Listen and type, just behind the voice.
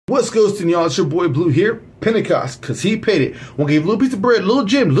What's ghosting, y'all? It's your boy Blue here. Pentecost, because he paid it. We'll give you a little piece of bread, a little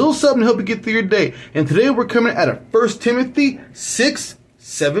gem, a little something to help you get through your day. And today we're coming out of 1 Timothy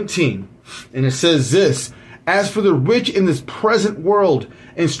 6:17. And it says this: As for the rich in this present world,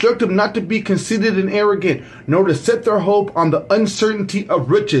 instruct them not to be conceited and arrogant, nor to set their hope on the uncertainty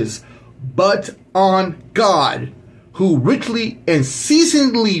of riches, but on God, who richly and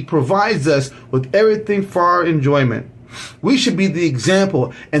ceasingly provides us with everything for our enjoyment. We should be the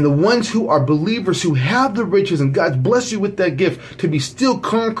example, and the ones who are believers who have the riches and God's blessed you with that gift to be still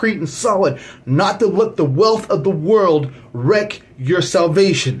concrete and solid, not to let the wealth of the world wreck your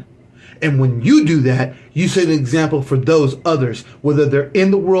salvation. And when you do that, you set an example for those others, whether they're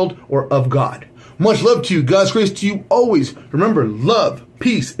in the world or of God. Much love to you. God's grace to you always. Remember, love,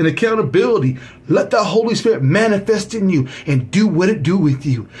 peace, and accountability. Let the Holy Spirit manifest in you and do what it do with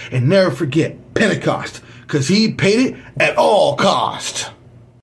you. And never forget Pentecost, because he paid it at all cost.